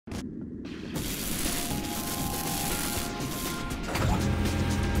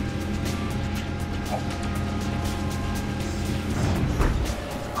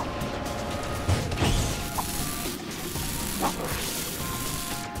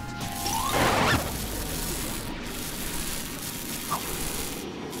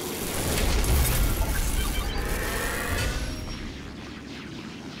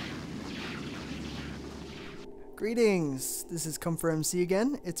Greetings, this is Come4MC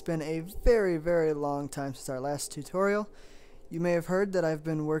again. It's been a very long time since our last tutorial. You may have heard that I've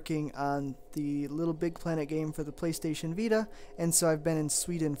been working on the Little Big Planet game for the PlayStation Vita, and so I've been in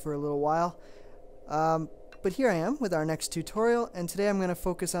Sweden for a little while. But here I am with our next tutorial, and today I'm going to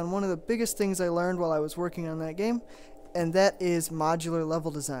focus on one of the biggest things I learned while I was working on that game, and that is modular level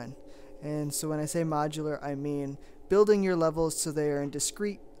design. And so when I say modular, I mean building your levels so they are in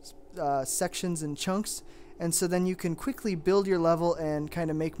discrete sections and chunks, and so then you can quickly build your level and kind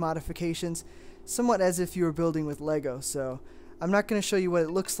of make modifications somewhat as if you were building with Lego. So I'm not going to show you what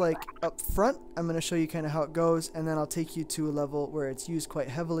it looks like up front. I'm going to show you kind of how it goes, and then I'll take you to a level where it's used quite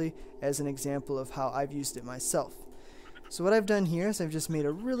heavily as an example of how I've used it myself. So what I've done here is I've just made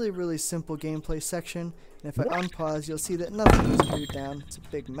a really simple gameplay section, and if I unpause you'll see that nothing is glued down. It's a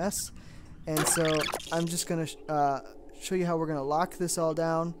big mess. And so I'm just going to show you how we're going to lock this all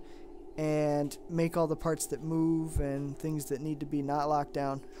down and make all the parts that move and things that need to be not locked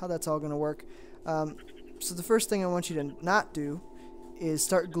down, how that's all going to work. So the first thing I want you to not do is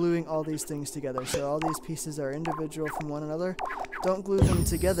start gluing all these things together. So all these pieces are individual from one another. Don't glue them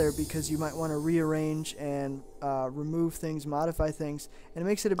together because you might want to rearrange and remove things, modify things, and it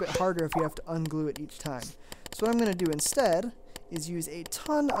makes it a bit harder if you have to unglue it each time. So what I'm going to do instead is use a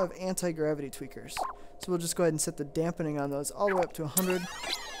ton of anti-gravity tweakers. So we'll just go ahead and set the dampening on those all the way up to 100,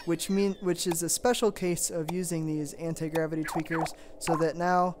 which is a special case of using these anti-gravity tweakers so that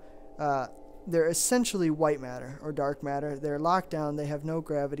now they're essentially white matter or dark matter. They're locked down, they have no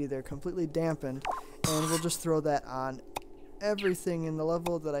gravity, they're completely dampened, and we'll just throw that on everything in the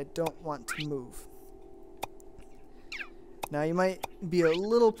level that I don't want to move. Now you might be a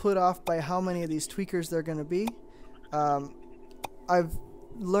little put off by how many of these tweakers there are going to be. I've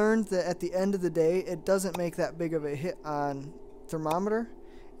learned that at the end of the day it doesn't make that big of a hit on thermometer,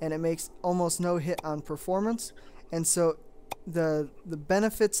 and it makes almost no hit on performance, and so the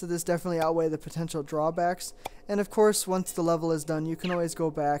benefits of this definitely outweigh the potential drawbacks. And of course, once the level is done, you can always go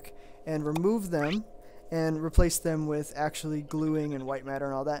back and remove them and replace them with actually gluing and white matter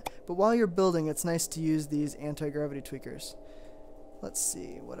and all that. But while you're building, it's nice to use these anti-gravity tweakers. Let's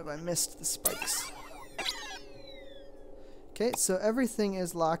see, what have I missed? The spikes. Okay, so everything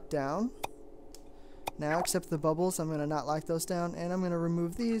is locked down now except the bubbles. I'm going to not lock those down, and I'm going to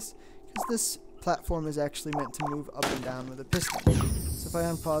remove these because this platform is actually meant to move up and down with a piston. So if I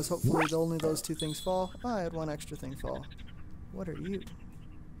unpause, hopefully only those two things fall. Oh, I had one extra thing fall. What are you?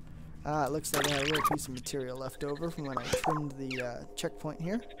 Ah, it looks like I had a little piece of material left over from when I trimmed the checkpoint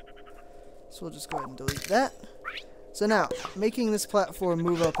here. So we'll just go ahead and delete that. So now, making this platform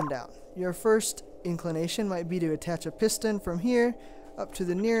move up and down. Your first inclination might be to attach a piston from here up to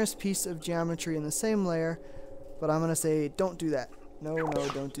the nearest piece of geometry in the same layer, but I'm going to say don't do that. No,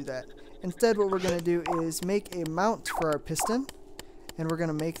 don't do that. Instead, what we're going to do is make a mount for our piston, and we're going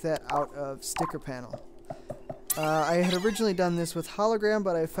to make that out of sticker panel. I had originally done this with hologram,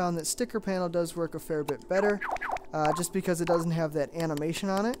 but I found that sticker panel does work a fair bit better, just because it doesn't have that animation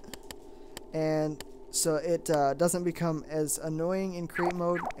on it, and so it doesn't become as annoying in create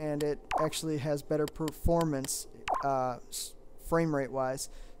mode, and it actually has better performance frame rate wise,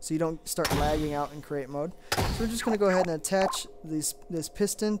 so you don't start lagging out in create mode. So we're just going to go ahead and attach this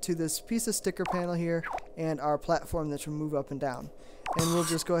piston to this piece of sticker panel here and our platform that will move up and down. And we'll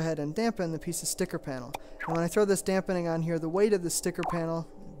just go ahead and dampen the piece of sticker panel. And when I throw this dampening on here, the weight of the sticker panel,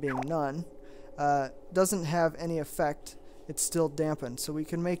 being none, doesn't have any effect. It's still dampened. So we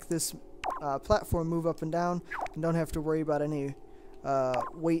can make this platform move up and down and don't have to worry about any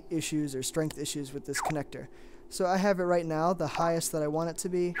weight issues or strength issues with this connector. So I have it right now, the highest that I want it to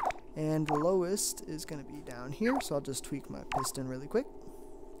be, and the lowest is going to be down here, so I'll just tweak my piston really quick.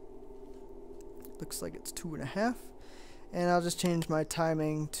 Looks like it's 2.5, and I'll just change my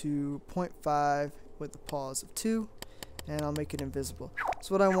timing to 0.5 with a pause of 2, and I'll make it invisible.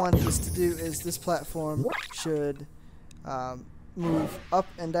 So what I want this to do is this platform should move up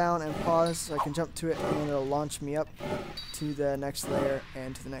and down and pause so I can jump to it, and then it'll launch me up to the next layer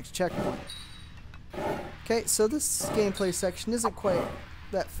and to the next checkpoint. Okay, so this gameplay section isn't quite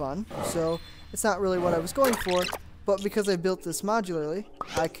that fun, so it's not really what I was going for, but because I built this modularly,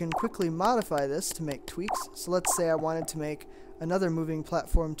 I can quickly modify this to make tweaks. So let's say I wanted to make another moving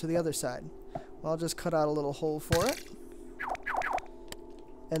platform to the other side. Well, I'll just cut out a little hole for it,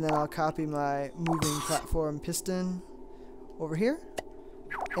 and then I'll copy my moving platform piston over here.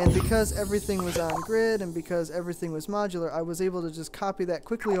 And because everything was on grid and because everything was modular, I was able to just copy that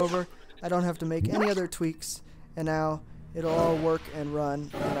quickly over. I don't have to make any other tweaks, and now it'll all work and run,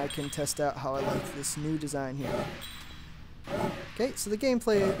 and I can test out how I like this new design here. Okay. Okay, so the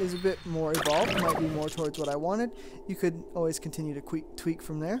gameplay is a bit more evolved, might be more towards what I wanted. You could always continue to tweak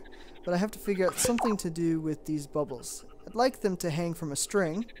from there, but I have to figure out something to do with these bubbles. I'd like them to hang from a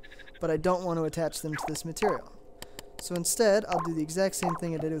string, but I don't want to attach them to this material. So instead, I'll do the exact same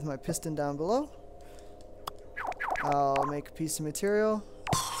thing I did with my piston down below. I'll make a piece of material,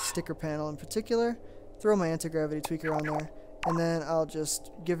 sticker panel in particular, throw my anti-gravity tweaker on there, and then I'll just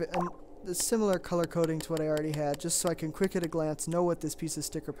give it a similar color coding to what I already had, just so I can quick at a glance know what this piece of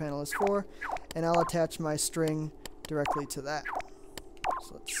sticker panel is for, and I'll attach my string directly to that.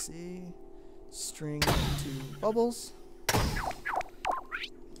 So let's see, string to bubbles,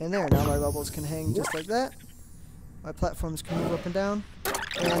 and there, now my bubbles can hang just like that. My platforms can move up and down,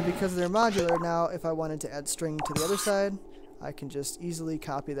 and because they're modular now, if I wanted to add string to the other side, I can just easily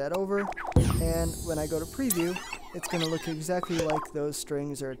copy that over, and when I go to preview, it's going to look exactly like those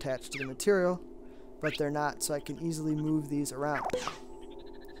strings are attached to the material, but they're not, so I can easily move these around.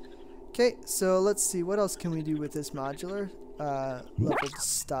 Okay, so let's see, what else can we do with this modular level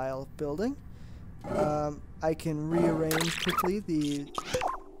style building? I can rearrange quickly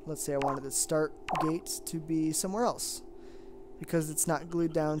let's say I wanted the start gate to be somewhere else. Because it's not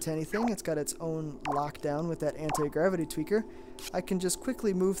glued down to anything, it's got its own lockdown with that anti-gravity tweaker, I can just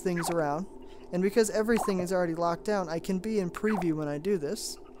quickly move things around. And because everything is already locked down, I can be in preview when I do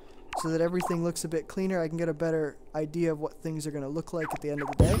this, so that everything looks a bit cleaner. I can get a better idea of what things are going to look like at the end of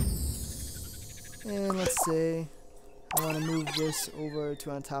the day. And let's say I want to move this over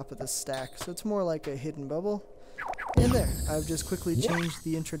to on top of the stack, so it's more like a hidden bubble. And there, I've just quickly changed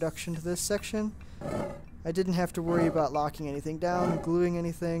the introduction to this section. I didn't have to worry about locking anything down, gluing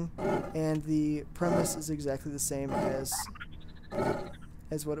anything, and the premise is exactly the same as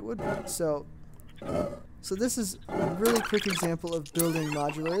what it would be. So this is a really quick example of building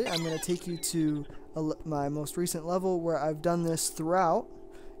modularly. I'm going to take you to my most recent level where I've done this throughout,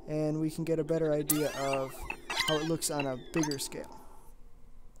 and we can get a better idea of how it looks on a bigger scale.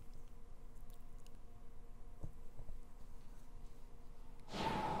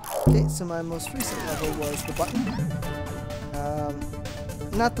 Okay, so my most recent level was the button.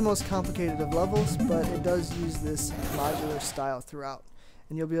 Not the most complicated of levels, but it does use this modular style throughout.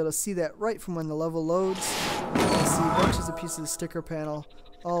 And you'll be able to see that right from when the level loads. You can see bunches of pieces of sticker panel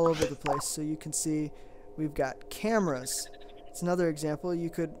all over the place. So you can see we've got cameras. It's another example. You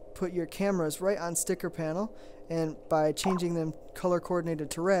could put your cameras right on sticker panel, and by changing them color coordinated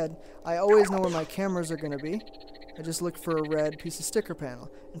to red, I always know where my cameras are going to be. I just look for a red piece of sticker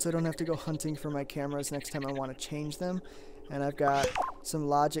panel, and so I don't have to go hunting for my cameras next time I want to change them. And I've got some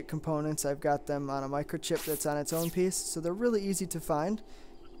logic components. I've got them on a microchip that's on its own piece, so they're really easy to find.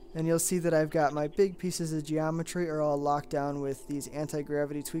 And you'll see that I've got my big pieces of geometry are all locked down with these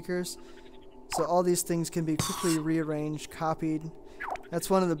anti-gravity tweakers. So all these things can be quickly rearranged, copied. That's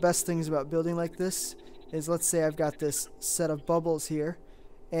one of the best things about building like this, is let's say I've got this set of bubbles here,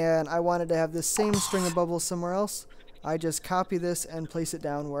 and I wanted to have this same string of bubbles somewhere else. I just copy this and place it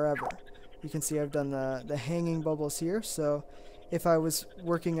down wherever. You can see I've done the hanging bubbles here, so if I was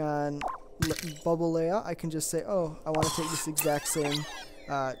working on bubble layout, I can just say, oh, I want to take this exact same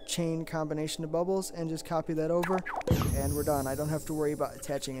chain combination of bubbles and just copy that over, and we're done. I don't have to worry about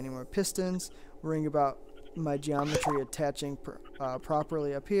attaching any more pistons, worrying about my geometry attaching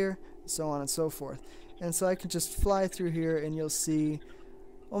properly up here, so on and so forth. And so I can just fly through here, and you'll see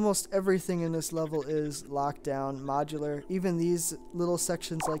almost everything in this level is locked down, modular. Even these little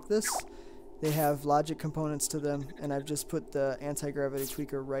sections like this, they have logic components to them, and I've just put the anti-gravity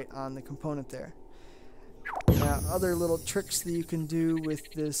tweaker right on the component there. Now, other little tricks that you can do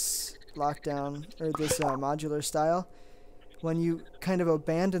with this lockdown, or this modular style, when you kind of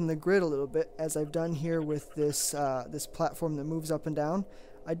abandon the grid a little bit, as I've done here with this, this platform that moves up and down,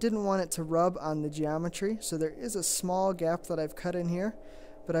 I didn't want it to rub on the geometry, so there is a small gap that I've cut in here,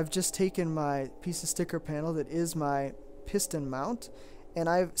 but I've just taken my piece of sticker panel that is my piston mount, and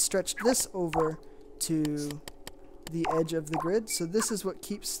I've stretched this over to the edge of the grid. So this is what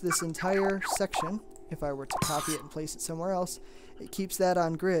keeps this entire section, if I were to copy it and place it somewhere else, it keeps that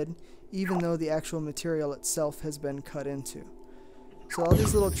on grid, even though the actual material itself has been cut into. So all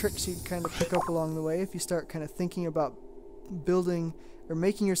these little tricks you can kind of pick up along the way if you start kind of thinking about building or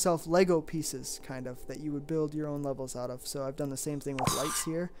making yourself Lego pieces, kind of, that you would build your own levels out of. So I've done the same thing with lights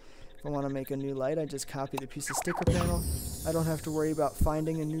here. If I want to make a new light, I just copy the piece of sticker panel. I don't have to worry about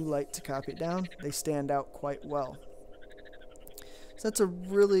finding a new light to copy it down. They stand out quite well. So that's a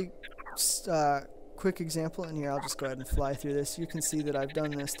really quick example, and here I'll just go ahead and fly through this. You can see that I've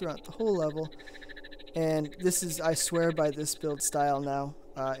done this throughout the whole level, and this is, I swear by this build style now.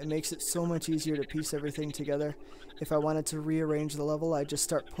 It makes it so much easier to piece everything together. If I wanted to rearrange the level, I just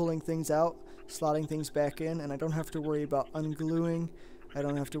start pulling things out, slotting things back in, and I don't have to worry about ungluing. I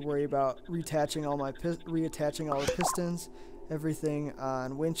don't have to worry about reattaching all the pistons, everything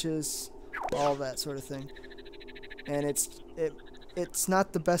on winches, all that sort of thing. And it's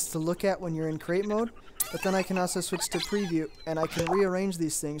not the best to look at when you're in crate mode, but then I can also switch to preview and I can rearrange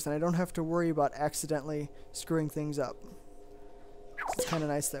these things and I don't have to worry about accidentally screwing things up. So it's kind of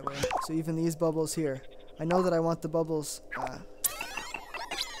nice that way. So even these bubbles here, I know that I want the bubbles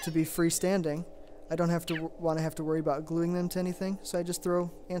to be freestanding. I don't have to have to worry about gluing them to anything, so I just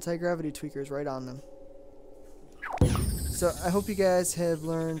throw anti-gravity tweakers right on them. So I hope you guys have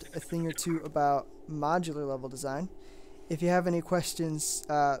learned a thing or two about modular level design. If you have any questions,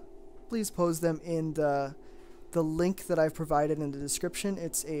 please pose them in the link that I've provided in the description.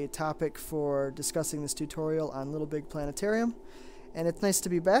 It's a topic for discussing this tutorial on Little Big Planetarium, and it's nice to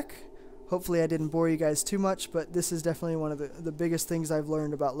be back. Hopefully I didn't bore you guys too much, but this is definitely one of the biggest things I've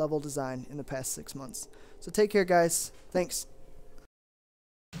learned about level design in the past 6 months. So take care, guys. Thanks.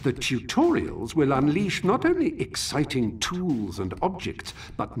 The tutorials will unleash not only exciting tools and objects,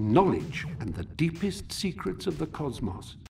 but knowledge and the deepest secrets of the cosmos.